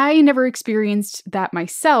swamp. I never experienced that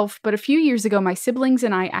myself, but a few years ago my siblings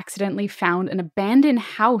and I accidentally found an abandoned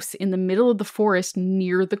house in the middle of the forest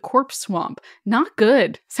near the corpse swamp. Not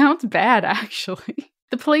good. Sounds bad, actually.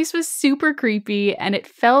 The place was super creepy, and it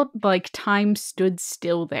felt like time stood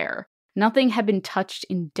still there. Nothing had been touched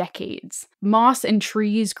in decades. Moss and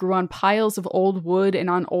trees grew on piles of old wood and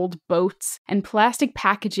on old boats, and plastic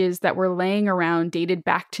packages that were laying around dated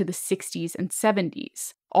back to the 60s and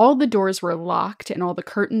 70s. All the doors were locked and all the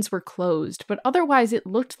curtains were closed, but otherwise it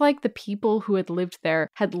looked like the people who had lived there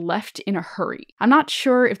had left in a hurry. I'm not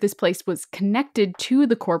sure if this place was connected to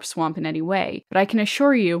the corpse swamp in any way, but I can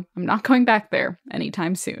assure you I'm not going back there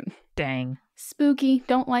anytime soon. Dang. Spooky,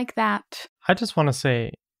 don't like that. I just want to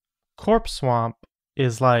say, corpse swamp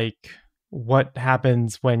is like what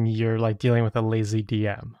happens when you're like dealing with a lazy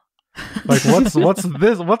DM. Like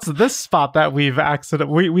what's this spot that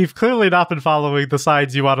we've clearly not been following the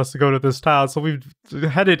signs you want us to go to this town, so we've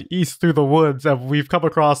headed east through the woods and we've come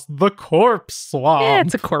across the corpse swamp. Yeah,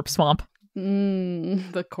 it's a corpse swamp.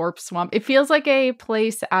 The corpse swamp. It feels like a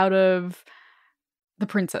place out of The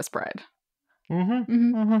Princess Bride.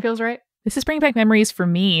 Feels right. This is bringing back memories for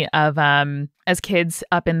me of as kids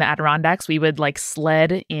up in the Adirondacks, we would like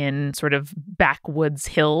sled in sort of backwoods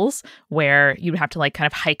hills where you'd have to like kind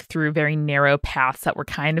of hike through very narrow paths that were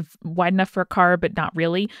kind of wide enough for a car, but not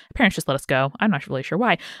really. Parents just let us go. I'm not really sure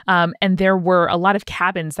why. And there were a lot of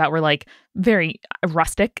cabins that were like very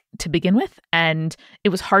rustic to begin with. And it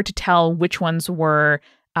was hard to tell which ones were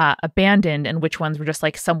abandoned and which ones were just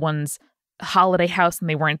like someone's holiday house and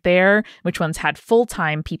they weren't there, which ones had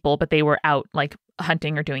full-time people but they were out like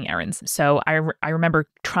hunting or doing errands. So I remember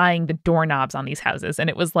trying the doorknobs on these houses, and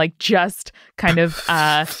it was like just kind of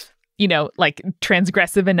like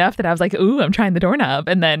transgressive enough that I was like, ooh, I'm trying the doorknob,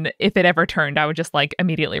 and then if it ever turned, I would just like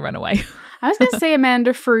immediately run away. I was gonna say,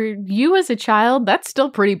 Amanda, for you as a child, that's still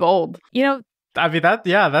pretty bold. I mean,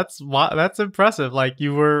 that's impressive. Like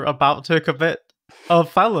you were about to commit a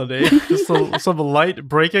felony, just some light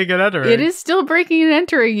breaking and entering. It is still breaking and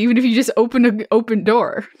entering, even if you just open an open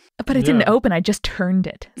door. But it didn't open. I just turned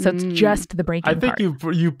it. So it's just the breaking part. I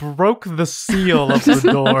think you broke the seal of the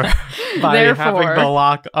door by having the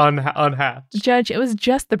lock unhatched. Judge, it was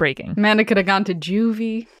just the breaking. Amanda could have gone to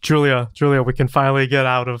juvie. Julia, we can finally get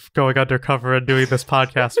out of going undercover and doing this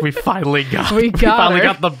podcast. We finally got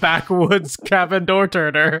the backwoods cabin door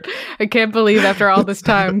turner. I can't believe after all this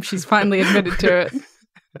time she's finally admitted to it.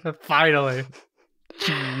 Finally.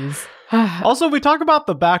 Jeez. Also, we talk about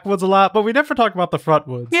the backwoods a lot, but we never talk about the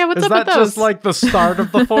frontwoods. Yeah, what's up with those? Is that just like the start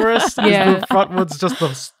of the forest? Yeah. Is the frontwoods just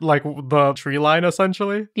the tree line,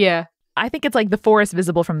 essentially? Yeah. I think it's like the forest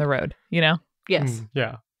visible from the road, Yes.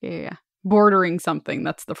 Yeah. Yeah. Bordering something,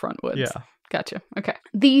 that's the frontwoods. Yeah. Gotcha. Okay.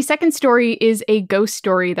 The second story is a ghost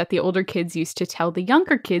story that the older kids used to tell the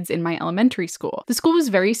younger kids in my elementary school. The school was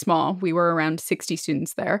very small. We were around 60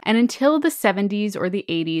 students there. And until the 70s or the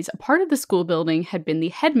 80s, a part of the school building had been the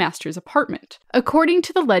headmaster's apartment. According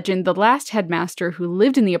to the legend, the last headmaster who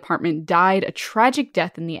lived in the apartment died a tragic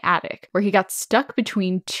death in the attic, where he got stuck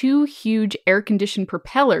between two huge air-conditioned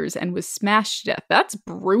propellers and was smashed to death. That's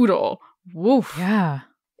brutal. Woof. Yeah.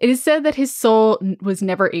 It is said that his soul was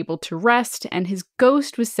never able to rest, and his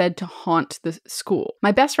ghost was said to haunt the school.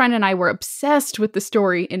 My best friend and I were obsessed with the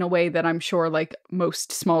story in a way that I'm sure like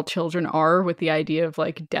most small children are, with the idea of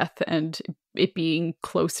like death and it being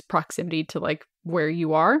close proximity to like where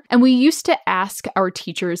you are. And we used to ask our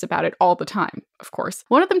teachers about it all the time, of course.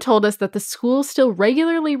 One of them told us that the school still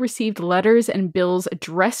regularly received letters and bills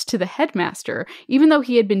addressed to the headmaster, even though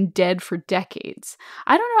he had been dead for decades.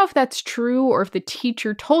 I don't know if that's true or if the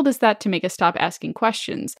teacher told us that to make us stop asking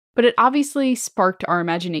questions, but it obviously sparked our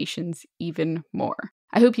imaginations even more.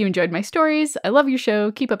 I hope you enjoyed my stories. I love your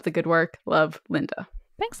show. Keep up the good work. Love, Linda.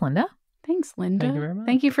 Thanks, Linda. Thanks, Linda. Thank you very much.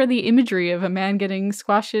 Thank you for the imagery of a man getting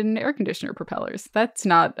squashed in air conditioner propellers. That's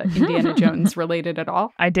not Indiana Jones related at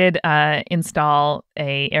all. I did install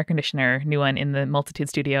a air conditioner, new one, in the Multitude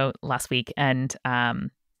studio last week, and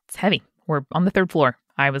it's heavy. We're on the 3rd floor.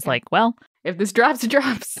 I was like, well, if this drops, it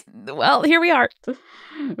drops. Well, here we are.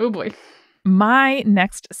 Oh boy. My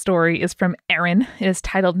next story is from Erin. It is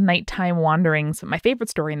titled Nighttime Wanderings. My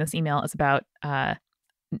favorite story in this email is about the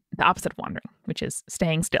opposite of wandering, which is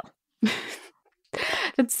staying still.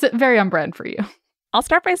 It's very on brand for you. I'll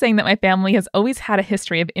start by saying that my family has always had a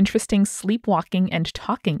history of interesting sleepwalking and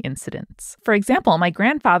talking incidents. For example, my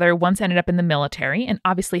grandfather once ended up in the military, and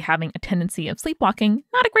obviously having a tendency of sleepwalking,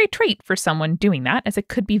 not a great trait for someone doing that, as it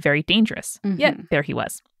could be very dangerous. Yet, there he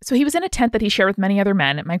was. So he was in a tent that he shared with many other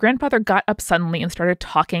men. My grandfather got up suddenly and started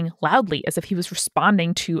talking loudly as if he was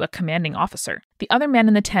responding to a commanding officer. The other men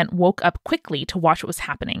in the tent woke up quickly to watch what was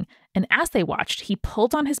happening. And as they watched, he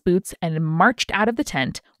pulled on his boots and marched out of the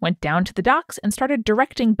tent, went down to the docks, and started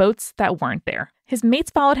directing boats that weren't there. His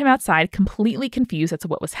mates followed him outside, completely confused as to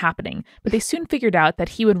what was happening, but they soon figured out that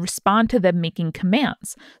he would respond to them making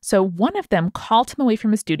commands. So one of them called him away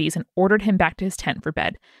from his duties and ordered him back to his tent for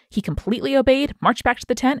bed. He completely obeyed, marched back to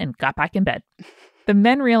the tent, and got back in bed. The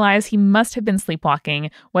men realized he must have been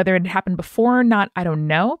sleepwalking. Whether it had happened before or not, I don't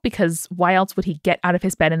know, because why else would he get out of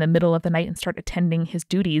his bed in the middle of the night and start attending his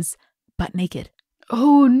duties butt naked?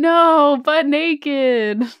 Oh no, butt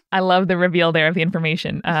naked. I love the reveal there of the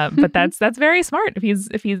information. But that's very smart.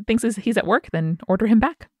 If he thinks he's at work, then order him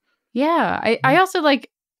back. Yeah, I also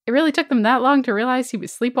it really took them that long to realize he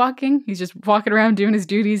was sleepwalking. He's just walking around doing his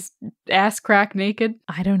duties, ass crack naked.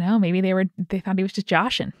 I don't know. Maybe they thought he was just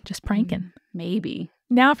joshing, just pranking. Maybe.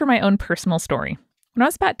 Now for my own personal story. When I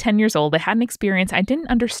was about 10 years old, I had an experience I didn't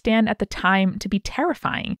understand at the time to be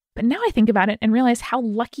terrifying. But now I think about it and realize how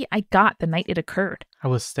lucky I got the night it occurred. I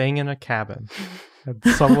was staying in a cabin.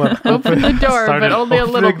 Someone opened the door, but only a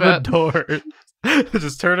little bit. The door.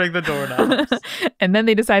 Just turning the doorknobs. And then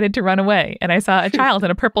they decided to run away. And I saw a child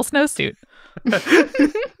in a purple snowsuit.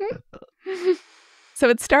 So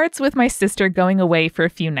it starts with my sister going away for a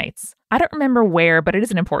few nights. I don't remember where, but it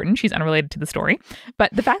isn't important. She's unrelated to the story.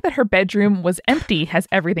 But the fact that her bedroom was empty has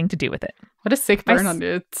everything to do with it. What a sick burn on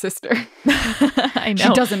your sister. I know.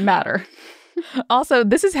 She doesn't matter. Also,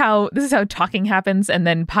 this is how talking happens, and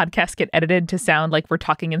then podcasts get edited to sound like we're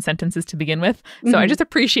talking in sentences to begin with. So I just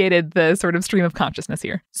appreciated the sort of stream of consciousness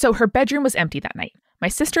here. So her bedroom was empty that night. My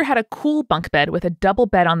sister had a cool bunk bed with a double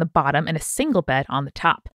bed on the bottom and a single bed on the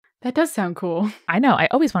top. That does sound cool. I know. I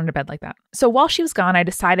always wanted a bed like that. So while she was gone, I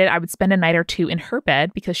decided I would spend a night or two in her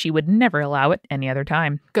bed because she would never allow it any other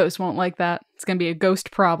time. Ghost won't like that. It's going to be a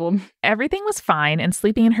ghost problem. Everything was fine, and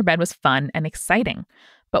sleeping in her bed was fun and exciting.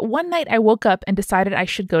 But one night I woke up and decided I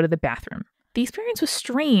should go to the bathroom. The experience was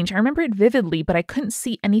strange. I remember it vividly, but I couldn't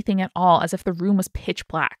see anything at all, as if the room was pitch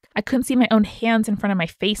black. I couldn't see my own hands in front of my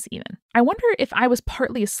face even. I wonder if I was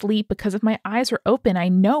partly asleep because if my eyes were open, I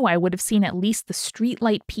know I would have seen at least the street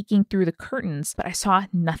light peeking through the curtains, but I saw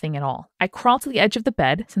nothing at all. I crawled to the edge of the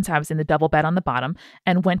bed, since I was in the double bed on the bottom,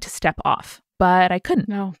 and went to step off. But I couldn't.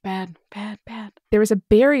 No, bad. There was a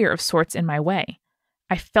barrier of sorts in my way.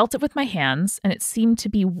 I felt it with my hands, and it seemed to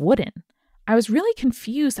be wooden. I was really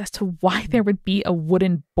confused as to why there would be a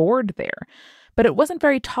wooden board there, but it wasn't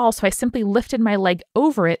very tall, so I simply lifted my leg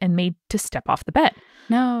over it and made to step off the bed.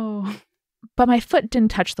 No. But my foot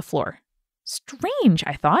didn't touch the floor. Strange,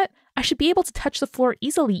 I thought. I should be able to touch the floor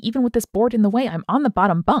easily, even with this board in the way. I'm on the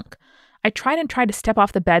bottom bunk. I tried to step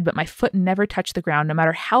off the bed, but my foot never touched the ground, no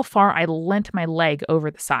matter how far I leant my leg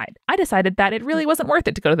over the side. I decided that it really wasn't worth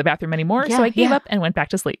it to go to the bathroom anymore, so I gave up and went back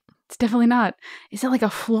to sleep. It's definitely not. Is it like a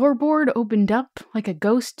floorboard opened up? Like a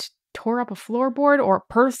ghost tore up a floorboard? Or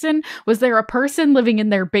a person? Was there a person living in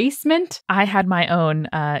their basement? I had my own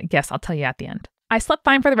guess. I'll tell you at the end. I slept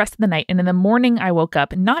fine for the rest of the night, and in the morning I woke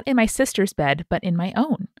up not in my sister's bed, but in my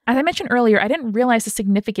own. As I mentioned earlier, I didn't realize the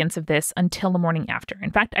significance of this until the morning after.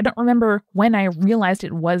 In fact, I don't remember when I realized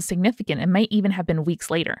it was significant. It might even have been weeks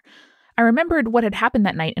later. I remembered what had happened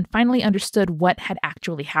that night and finally understood what had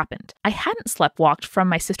actually happened. I hadn't sleptwalked from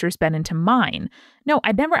my sister's bed into mine. No,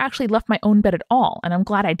 I'd never actually left my own bed at all, and I'm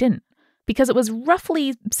glad I didn't. Because it was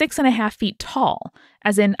roughly 6.5 feet tall,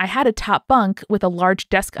 as in I had a top bunk with a large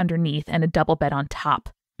desk underneath and a double bed on top.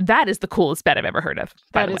 That is the coolest bed I've ever heard of,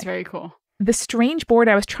 by the way. That is very cool. The strange board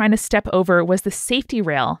I was trying to step over was the safety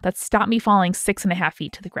rail that stopped me falling 6.5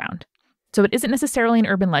 feet to the ground. So it isn't necessarily an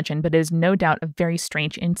urban legend, but it is no doubt a very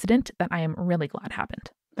strange incident that I am really glad happened.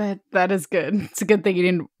 That is good. It's a good thing you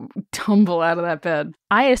didn't tumble out of that bed.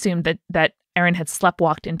 I assumed that Erin had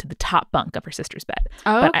sleptwalked into the top bunk of her sister's bed.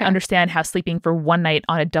 Oh, but okay. I understand how sleeping for one night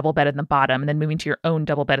on a double bed at the bottom and then moving to your own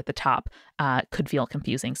double bed at the top could feel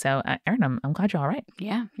confusing. So, Erin, I'm glad you're all right.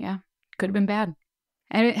 Yeah. Could have been bad.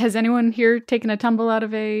 And has anyone here taken a tumble out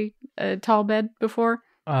of a tall bed before?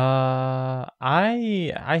 I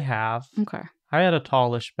have. Okay. I had a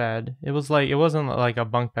tallish bed. It wasn't like a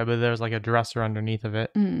bunk bed, but there was like a dresser underneath of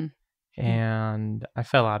it. And I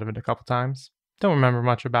fell out of it a couple times. Don't remember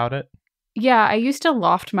much about it. Yeah, I used to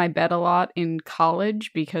loft my bed a lot in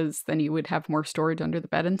college because then you would have more storage under the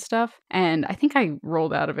bed and stuff. And I think I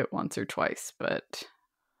rolled out of it once or twice, but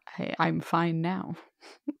I'm fine now.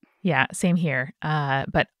 Yeah, same here.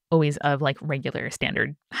 But always of like regular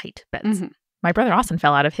standard height beds. My brother Austin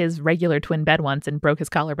fell out of his regular twin bed once and broke his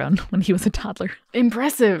collarbone when he was a toddler.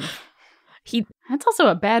 Impressive. That's also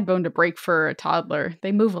a bad bone to break for a toddler.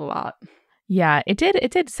 They move a lot. Yeah, it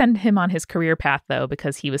did send him on his career path, though,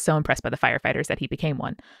 because he was so impressed by the firefighters that he became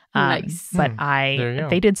one. Nice. But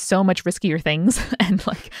they did so much riskier things, and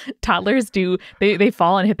like toddlers do, they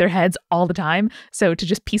fall and hit their heads all the time. So to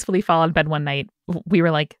just peacefully fall out of bed one night, we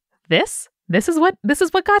were like, this is what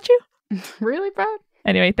got you? Really, Brad?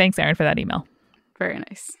 Anyway, thanks, Aaron, for that email. Very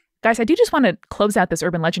nice. Guys, I do just want to close out this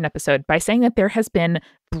urban legend episode by saying that there has been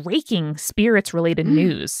breaking spirits-related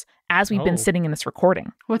news as we've been sitting in this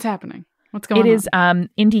recording. What's happening? What's going on? It is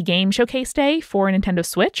Indie Game Showcase Day for Nintendo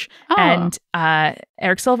Switch. Oh. And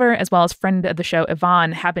Eric Silver, as well as friend of the show,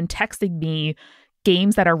 Yvonne, have been texting me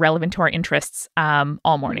games that are relevant to our interests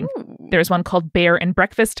all morning. Ooh. There's one called Bear and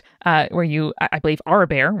Breakfast, where you, I believe, are a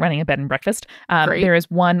bear running a bed and breakfast. There is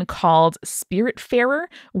one called Spiritfarer,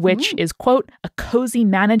 which is, quote, a cozy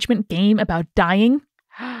management game about dying.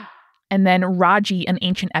 And then Raji, an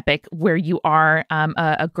ancient epic, where you are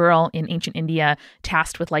a girl in ancient India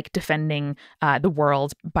tasked with like defending the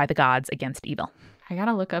world by the gods against evil. I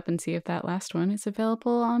gotta look up and see if that last one is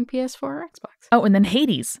available on PS4 or Xbox. Oh, and then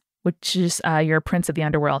Hades, which is your prince of the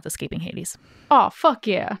underworld escaping Hades. Oh, fuck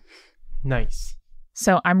yeah. Nice.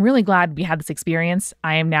 So I'm really glad we had this experience.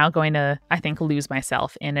 I am now going to, I think, lose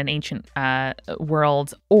myself in an ancient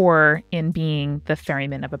world or in being the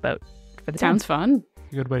ferryman of a boat for the Sounds fun.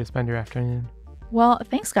 A good way to spend your afternoon. Well,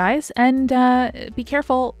 thanks, guys, and be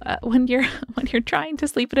careful when you're trying to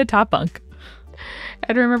sleep in a top bunk.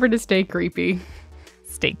 And remember to stay creepy.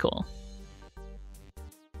 Stay cool.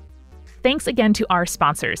 Thanks again to our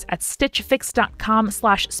sponsors. At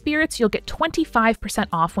stitchfix.com/spirits, you'll get 25%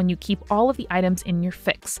 off when you keep all of the items in your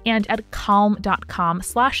fix. And at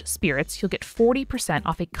calm.com/spirits, you'll get 40%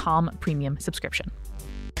 off a Calm premium subscription.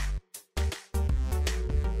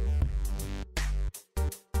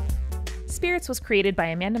 Spirits was created by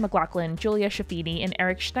Amanda McLaughlin, Julia Shafini, and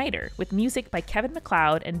Eric Schneider, with music by Kevin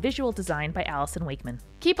MacLeod and visual design by Allison Wakeman.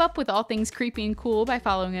 Keep up with all things creepy and cool by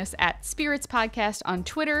following us at Spirits Podcast on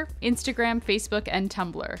Twitter, Instagram, Facebook, and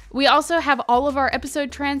Tumblr. We also have all of our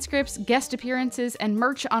episode transcripts, guest appearances, and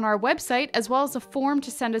merch on our website, as well as a form to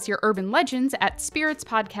send us your urban legends at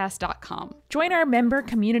spiritspodcast.com. Join our member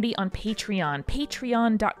community on Patreon,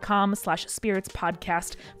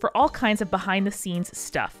 patreon.com/spiritspodcast, for all kinds of behind-the-scenes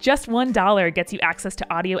stuff. Just $1 gets you access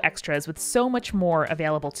to audio extras with so much more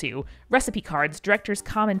available too. Recipe cards, director's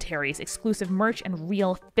commentaries, exclusive merch, and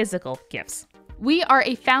real physical gifts. We are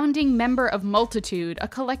a founding member of Multitude, a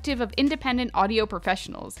collective of independent audio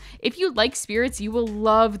professionals. If you like Spirits, you will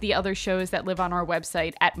love the other shows that live on our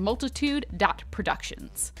website at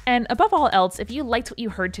multitude.productions. And above all else, if you liked what you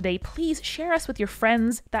heard today, please share us with your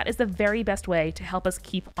friends. That is the very best way to help us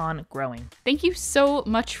keep on growing. Thank you so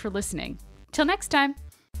much for listening. Till next time.